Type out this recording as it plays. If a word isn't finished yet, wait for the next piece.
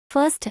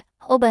First,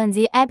 open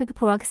the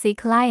ABCproxy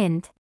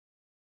client.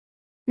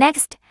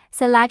 Next,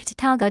 select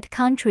target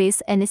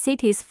countries and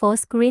cities for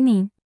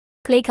screening.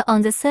 Click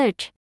on the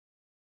search.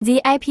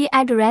 The IP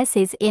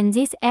addresses in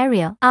this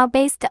area are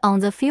based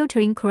on the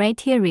filtering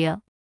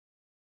criteria.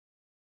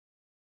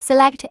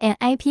 Select an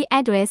IP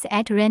address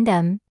at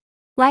random.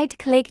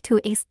 Right-click to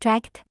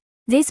extract.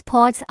 These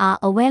ports are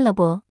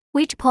available.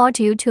 Which port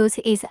you choose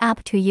is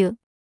up to you.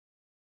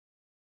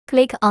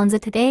 Click on the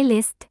Today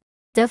list.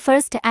 The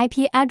first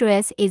IP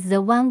address is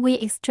the one we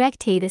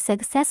extracted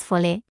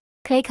successfully.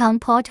 Click on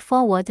Port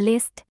Forward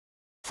list.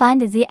 Find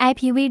the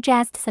IP we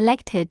just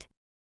selected.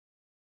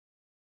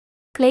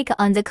 Click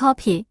on the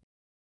copy.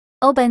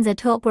 Open the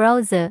Tor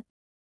browser.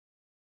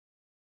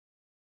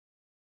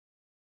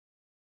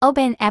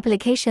 Open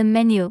Application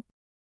menu.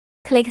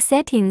 Click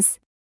Settings.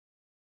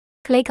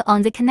 Click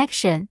on the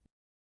connection.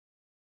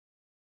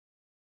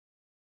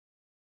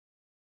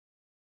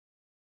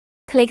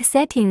 Click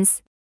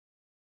Settings.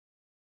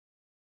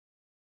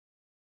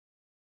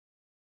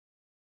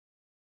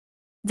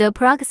 The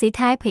proxy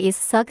type is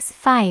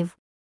SOX5.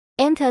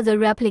 Enter the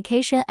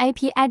replication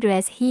IP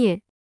address here.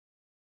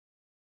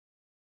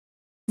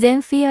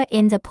 Then fill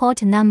in the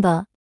port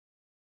number.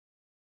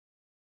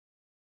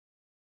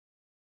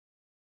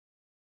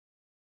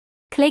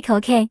 Click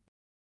OK.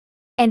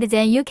 And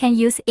then you can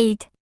use it.